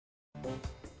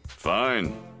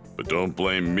Fine, but don't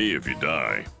blame me if you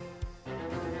die.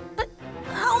 But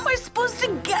how am I supposed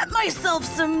to get myself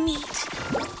some meat?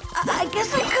 I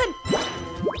guess I could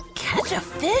catch a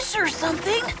fish or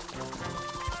something.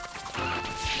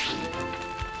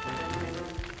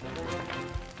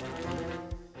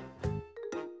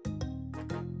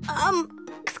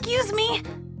 Excuse me?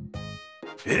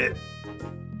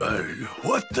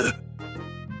 What the?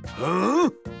 Huh?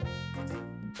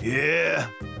 Yeah.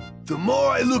 The more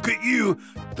I look at you,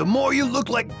 the more you look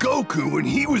like Goku when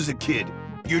he was a kid.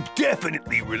 You're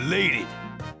definitely related.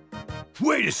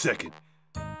 Wait a second.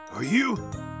 Are you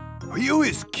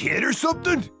his kid or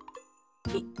something?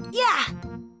 Yeah.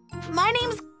 My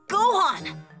name's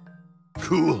Gohan.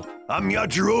 Cool. I'm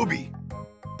Yajirobe.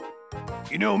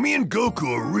 You know, me and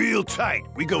Goku are real tight.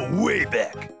 We go way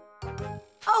back.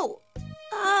 Oh,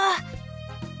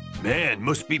 Man,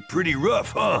 must be pretty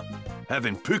rough, huh?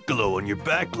 Having Piccolo on your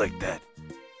back like that.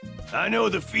 I know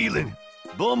the feeling.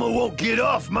 Bulma won't get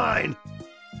off mine.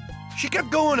 She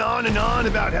kept going on and on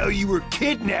about how you were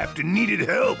kidnapped and needed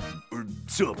help, or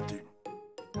something.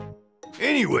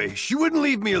 Anyway, she wouldn't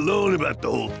leave me alone about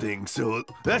the whole thing, so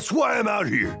that's why I'm out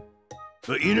here.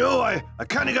 But you know, I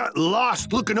kinda got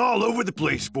lost looking all over the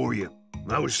place for you.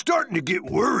 I was starting to get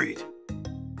worried.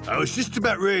 I was just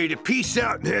about ready to peace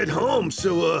out and head home,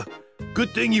 so, good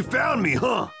thing you found me,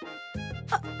 huh?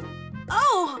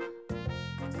 oh!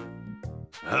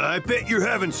 I bet you're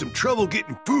having some trouble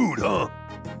getting food, huh?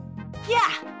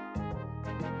 Yeah.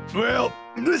 Well,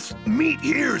 this meat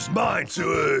here is mine,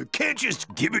 so, can't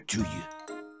just give it to you.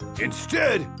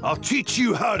 Instead, I'll teach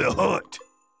you how to hunt.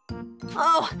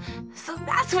 Oh, so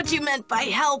that's what you meant by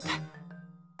help.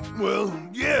 Well,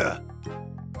 yeah.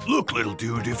 Look, little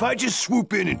dude, if I just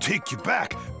swoop in and take you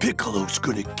back, Piccolo's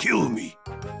gonna kill me.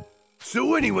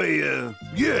 So anyway,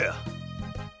 yeah.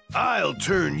 I'll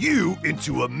turn you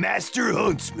into a master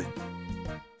huntsman.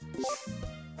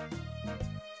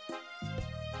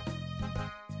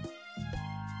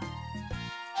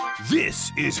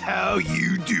 This is how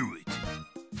you do it.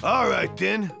 All right,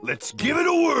 then, let's give it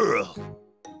a whirl.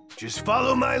 Just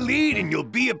follow my lead and you'll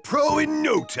be a pro in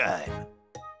no time.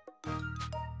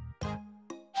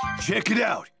 Check it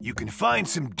out. You can find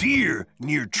some deer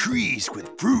near trees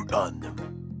with fruit on them.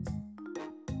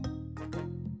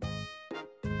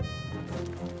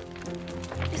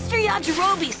 Mr.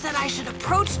 Yajirobe said I should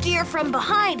approach deer from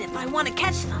behind if I want to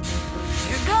catch them.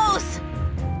 Here goes.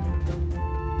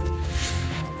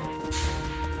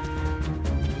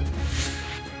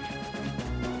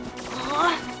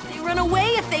 They run away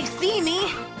if they see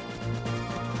me.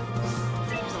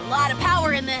 There's a lot of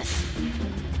power in this.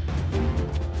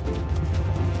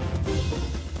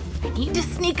 I need to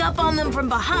sneak up on them from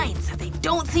behind so they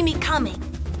don't see me coming.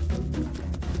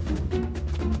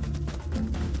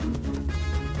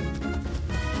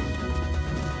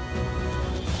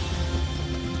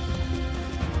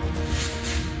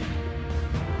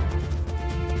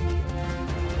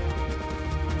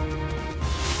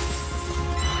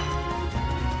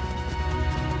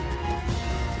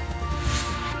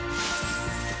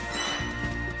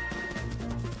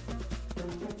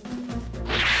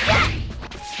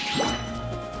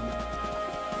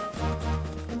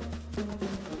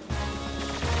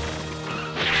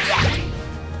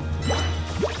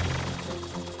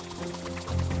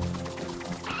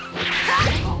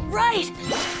 Right!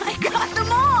 I got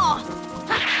them all!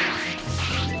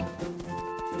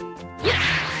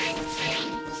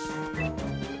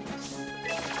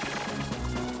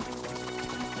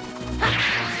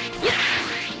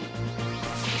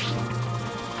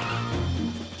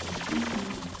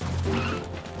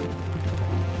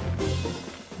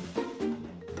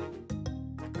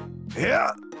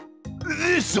 Yeah,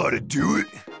 this ought to do it.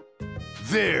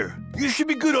 There, you should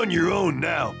be good on your own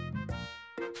now.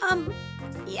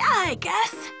 Yeah, I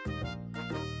guess.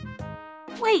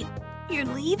 Wait, you're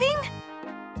leaving?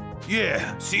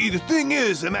 Yeah, see, the thing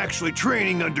is, I'm actually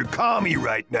training under Kami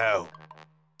right now.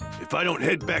 If I don't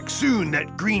head back soon,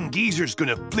 that green geezer's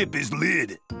gonna flip his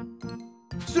lid.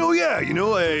 So yeah, you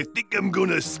know, I think I'm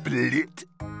gonna split it.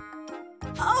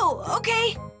 Oh,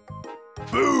 okay.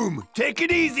 Boom! Take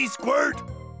it easy, Squirt!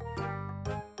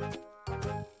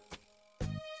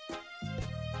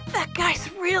 That guy's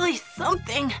really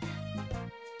something.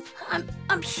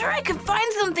 I'm sure I could find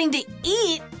something to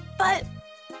eat, but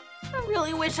I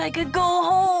really wish I could go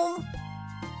home.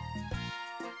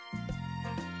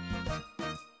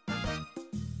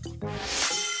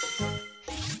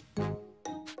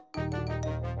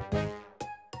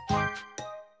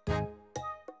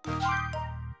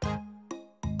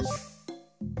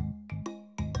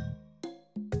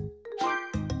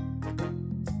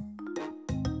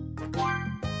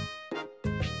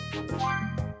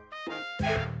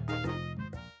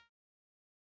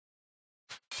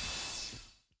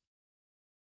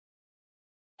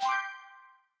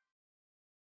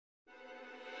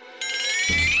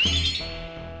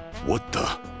 What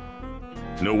the?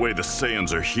 No way the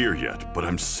Saiyans are here yet, but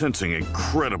I'm sensing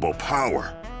incredible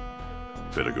power.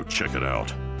 Better go check it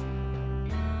out.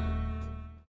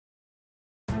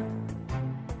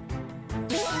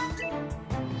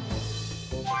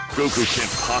 Goku can't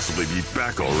possibly be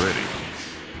back already.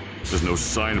 There's no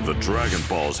sign of the Dragon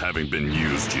Balls having been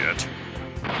used yet.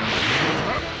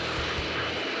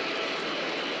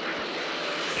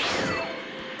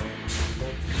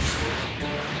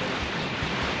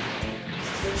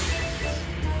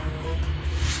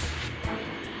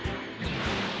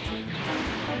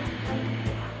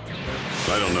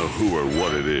 I don't know who or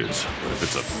what it is, but if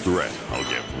it's a threat, I'll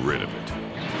get rid of it.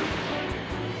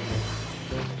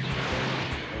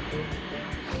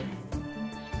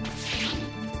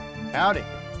 Howdy.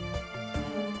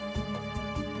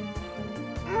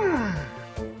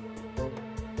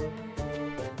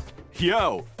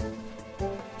 Yo!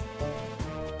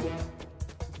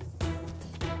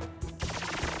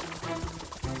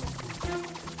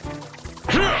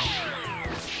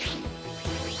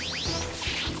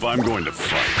 If I'm going to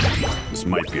fight, this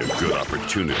might be a good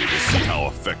opportunity to see how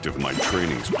effective my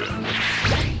training's been.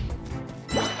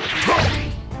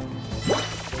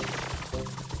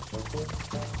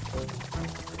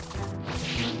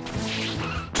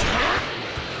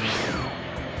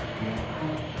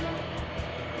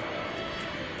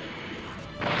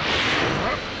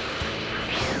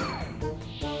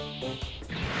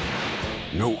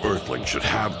 No Earthling should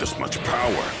have this much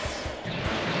power.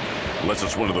 Unless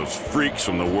it's one of those freaks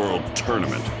from the World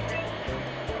Tournament.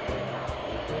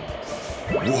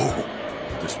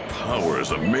 Whoa! This power is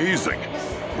amazing!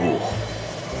 Ooh.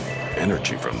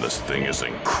 Energy from this thing is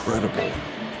incredible.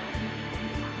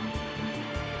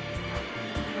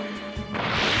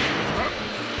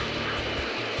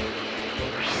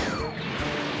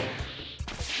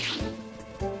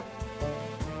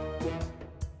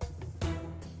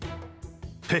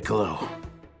 Piccolo.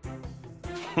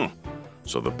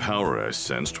 So the power I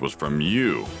sensed was from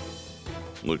you.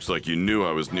 Looks like you knew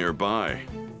I was nearby.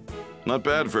 Not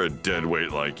bad for a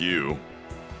deadweight like you.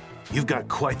 You've got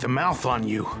quite the mouth on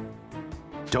you.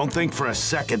 Don't think for a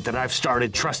second that I've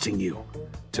started trusting you.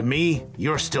 To me,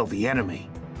 you're still the enemy.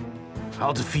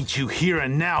 I'll defeat you here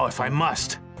and now if I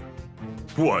must.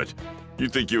 What? You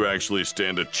think you actually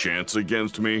stand a chance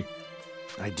against me?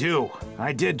 I do.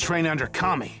 I did train under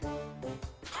Kami.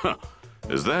 Huh.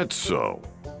 Is that so?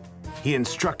 He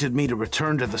instructed me to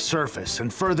return to the surface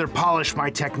and further polish my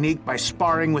technique by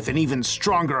sparring with an even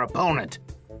stronger opponent.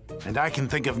 And I can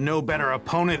think of no better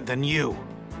opponent than you.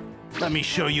 Let me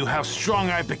show you how strong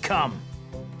I've become.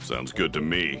 Sounds good to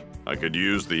me. I could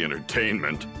use the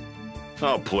entertainment.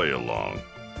 I'll play along.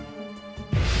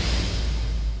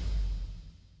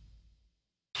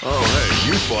 Oh, hey,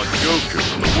 you fought Goku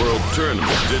in the World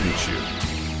Tournament, didn't you?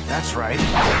 That's right.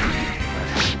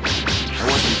 I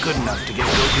wasn't good enough to get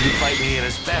Goku to fight me at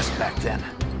his best back then.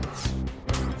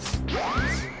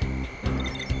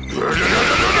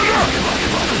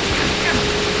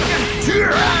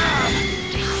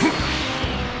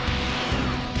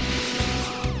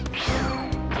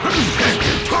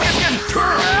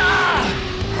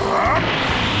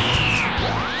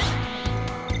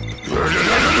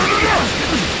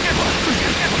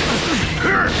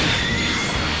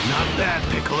 Not bad,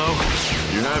 Piccolo.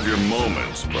 You have your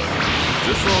moments, but is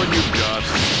this all you've got?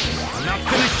 I'm not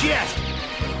finished yet.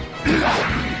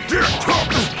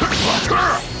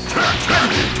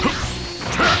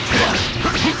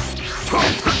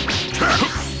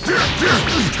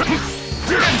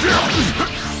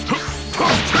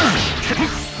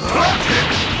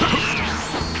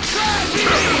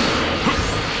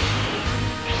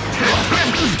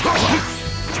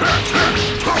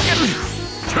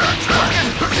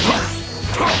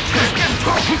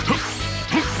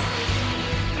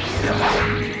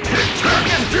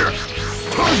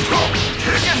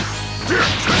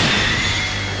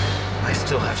 I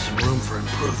still have some room for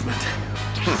improvement.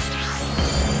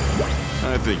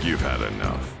 I think you've had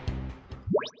enough.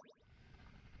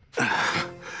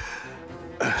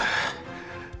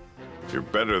 You're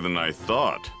better than I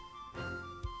thought.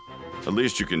 At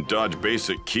least you can dodge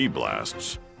basic ki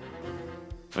blasts.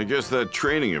 I guess that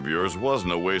training of yours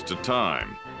wasn't a waste of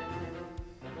time.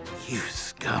 You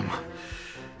scum.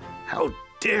 How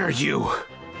dare you?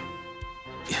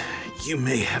 You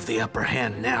may have the upper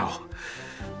hand now,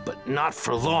 but not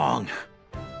for long.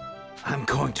 I'm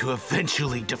going to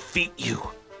eventually defeat you.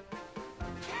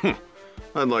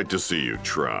 I'd like to see you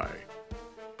try.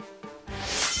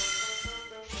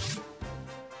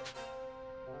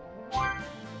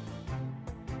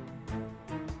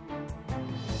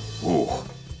 Ooh,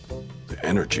 the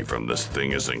energy from this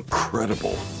thing is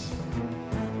incredible.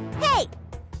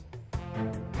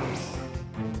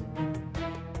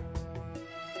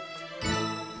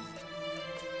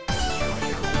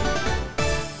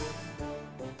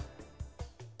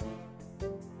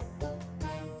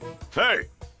 Hey!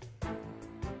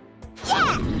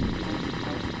 Yeah!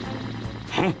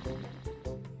 Huh?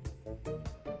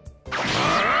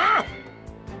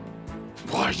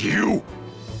 Why, you?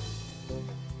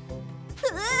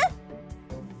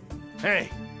 Hey.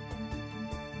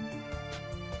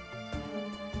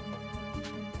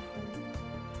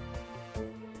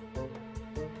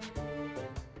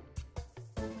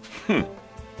 Huh?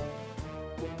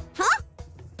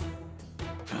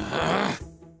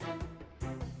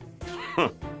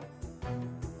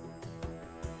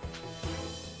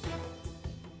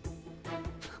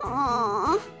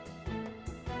 Aww.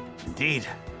 Indeed.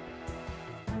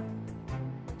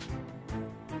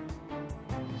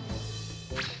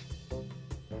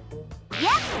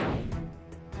 Yep.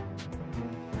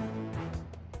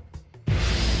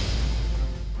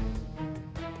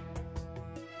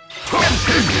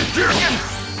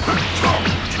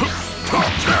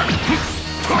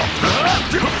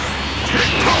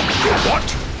 What?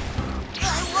 I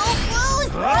won't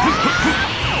lose.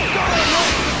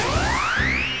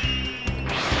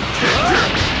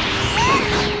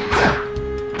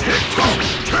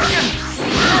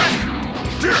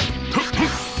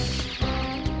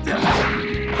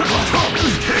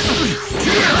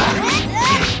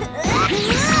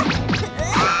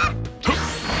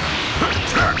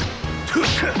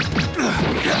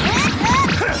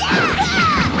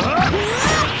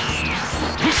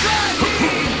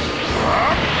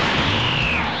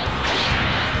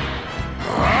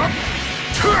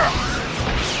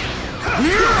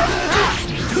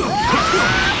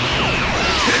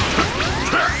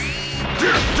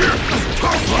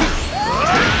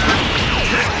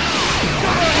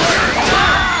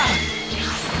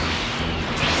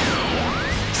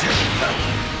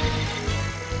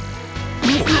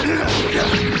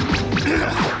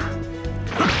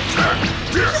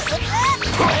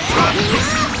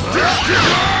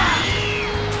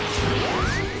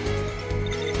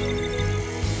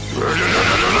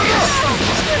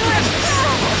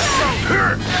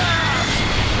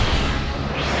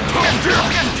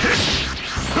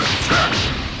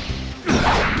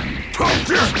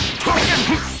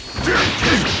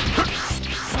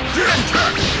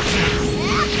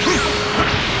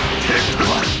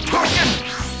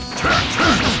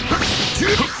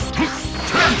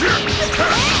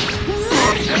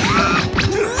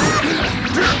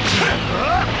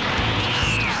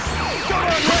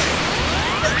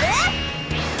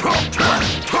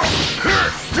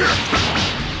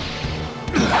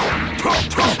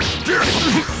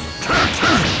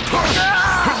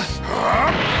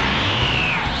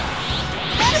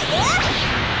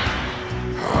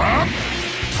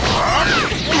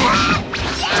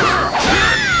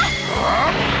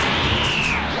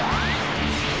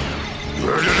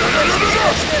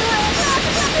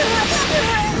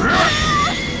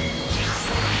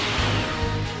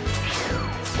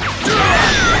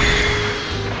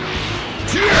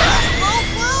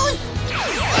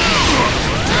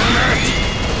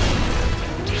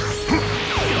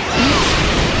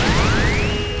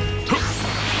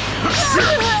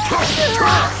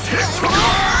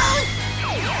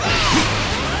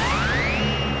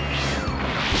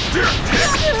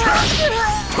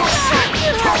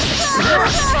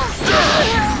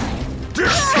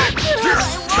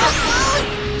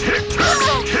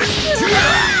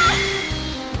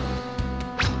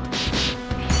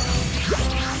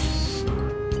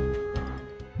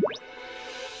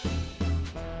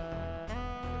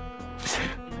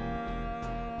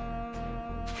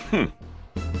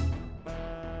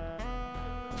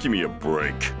 Give me a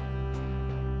break.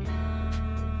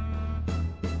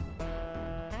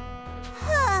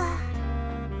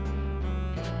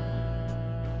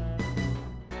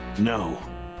 No.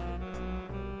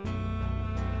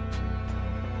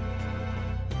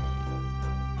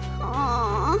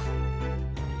 Aww.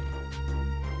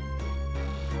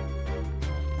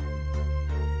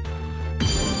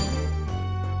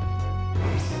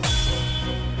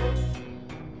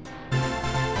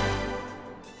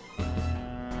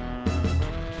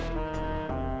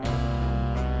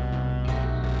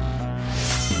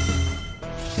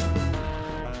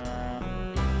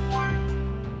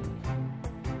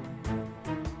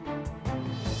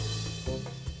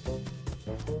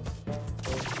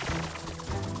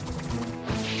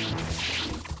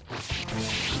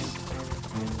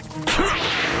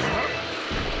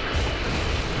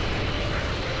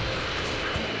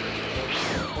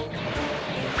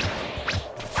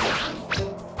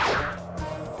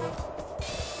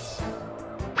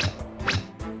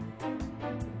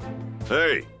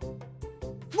 Hey!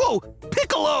 Whoa!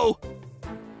 Piccolo!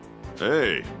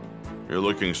 Hey, you're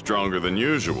looking stronger than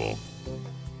usual.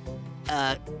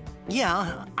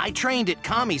 Yeah, I trained at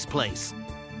Kami's place.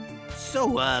 So,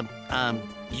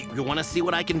 you want to see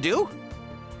what I can do?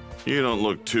 You don't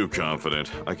look too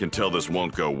confident. I can tell this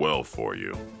won't go well for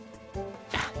you.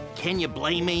 Can you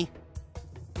blame me?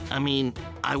 I mean,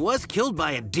 I was killed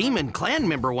by a demon clan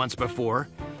member once before.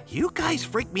 You guys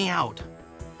freaked me out.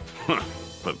 Huh,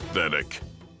 pathetic.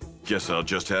 Guess I'll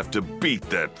just have to beat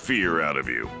that fear out of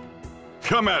you.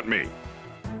 Come at me!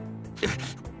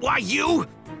 Why, you?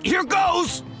 Here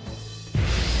goes!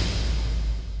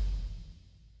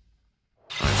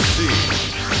 I see.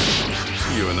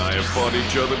 You and I have fought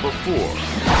each other before.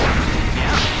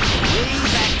 Yeah, way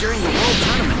back during the World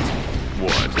Tournament.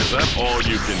 What, is that all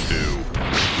you can do?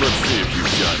 Let's see if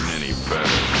you've gotten any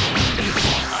better.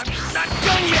 I'm not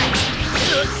done yet!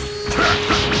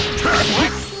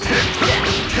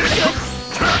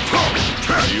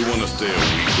 Do you want to stay a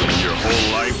weakling your whole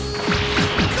life?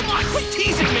 Come on, quit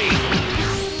teasing me!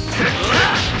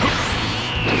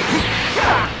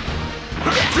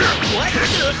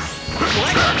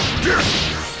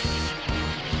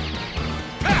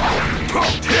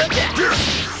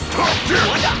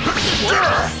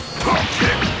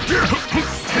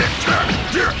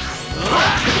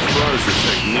 What? As far as your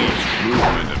technique,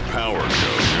 movement, and power go,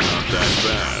 you're not that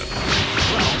bad.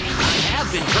 Well, I have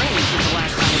been training since the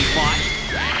last time we fought.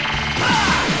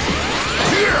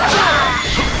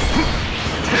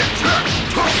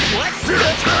 What?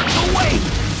 No way!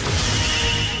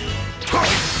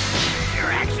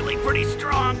 You're actually pretty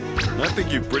strong. I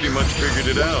think you've pretty much figured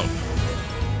it out.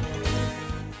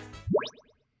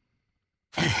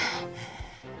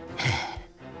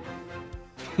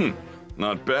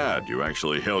 Not bad. You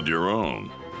actually held your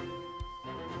own.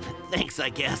 Thanks, I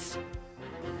guess.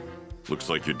 Looks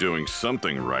like you're doing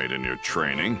something right in your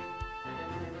training.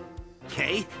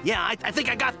 Okay, yeah, I think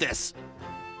I got this.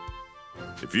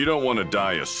 If you don't want to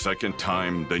die a second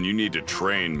time, then you need to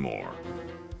train more.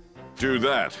 Do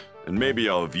that, and maybe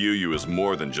I'll view you as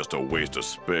more than just a waste of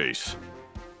space.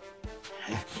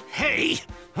 Hey,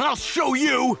 I'll show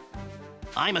you!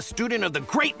 I'm a student of the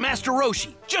great Master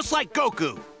Roshi, just like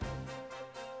Goku.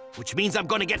 Which means I'm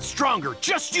gonna get stronger,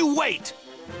 just you wait!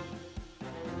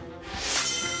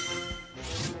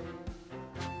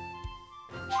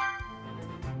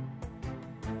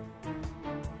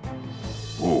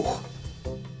 Ooh,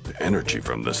 the energy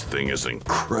from this thing is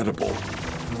incredible.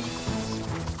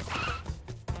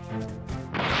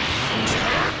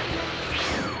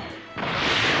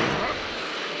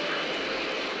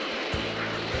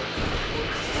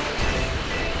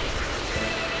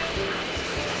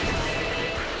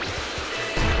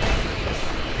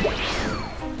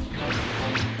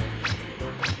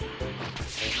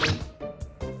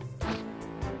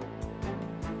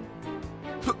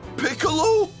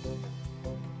 Piccolo?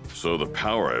 So the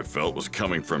power I felt was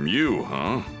coming from you,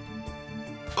 huh?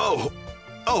 Oh,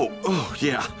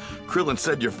 yeah. Krillin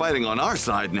said you're fighting on our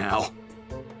side now.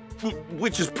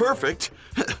 Which is perfect.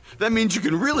 That means you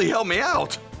can really help me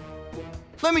out.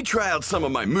 Let me try out some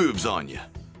of my moves on you.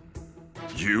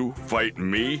 You fight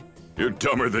me? You're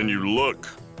dumber than you look.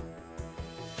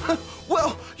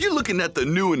 Well, you're looking at the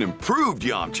new and improved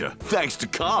Yamcha, thanks to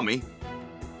Kami.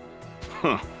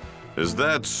 Huh. Is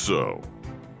that so?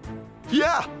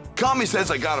 Yeah, Kami says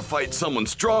I gotta fight someone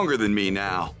stronger than me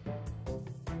now.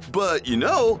 But, you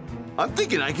know, I'm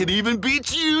thinking I could even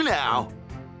beat you now.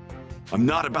 I'm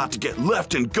not about to get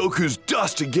left in Goku's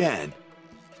dust again.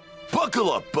 Buckle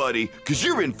up, buddy, because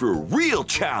you're in for a real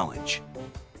challenge.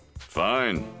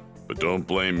 Fine, but don't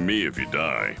blame me if you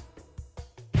die.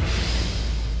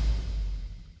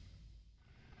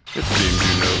 It seems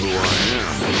you know who I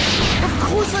am. Of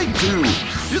course I do!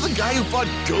 You're the guy who fought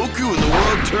Goku in the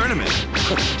World Tournament.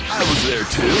 I was there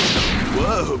too.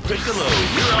 Whoa, Piccolo,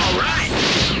 you're all right!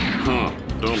 Huh,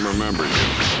 don't remember you.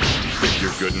 Think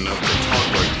you're good enough to talk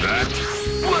like that?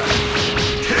 What?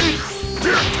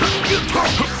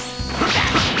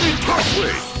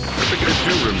 Wait, I think I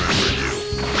do remember you.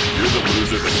 You're the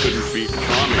loser that couldn't beat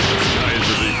Kami disguised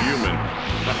as a human.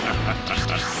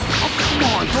 Oh, come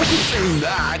on, don't be saying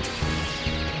that!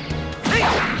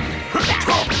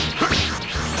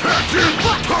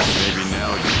 Maybe now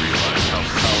you realize how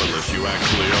powerless you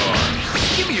actually are.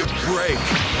 Give me a break!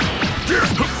 Damn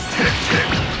it!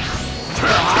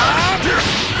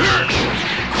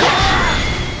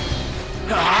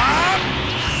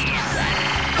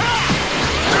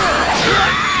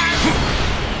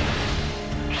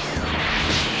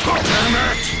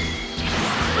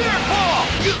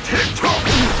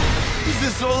 Is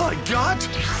this all I got?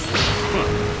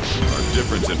 Huh. Our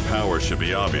difference in power should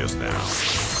be obvious now.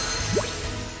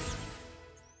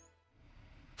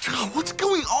 What's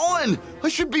going on? on! I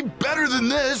should be better than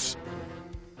this!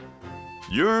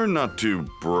 You're not too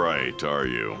bright, are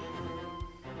you?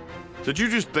 Did you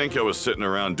just think I was sitting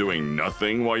around doing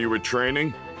nothing while you were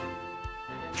training?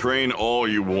 Train all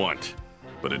you want,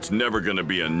 but it's never gonna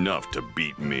be enough to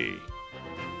beat me.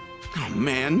 Oh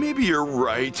man, maybe you're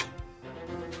right.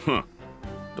 Huh.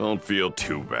 Don't feel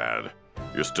too bad.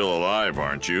 You're still alive,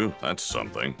 aren't you? That's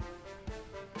something.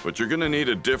 But you're gonna need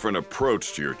a different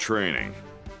approach to your training.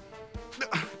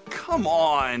 Come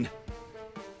on!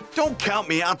 Don't count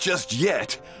me out just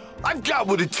yet! I've got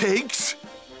what it takes!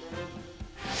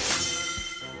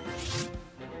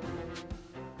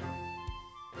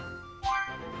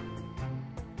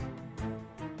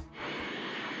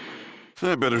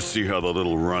 I better see how the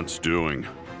little runt's doing.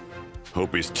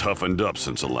 Hope he's toughened up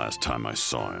since the last time I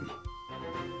saw him.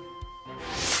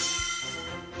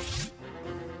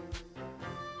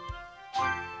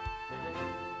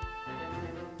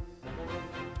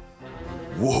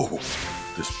 Whoa!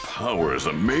 This power is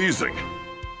amazing!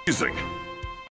 Amazing!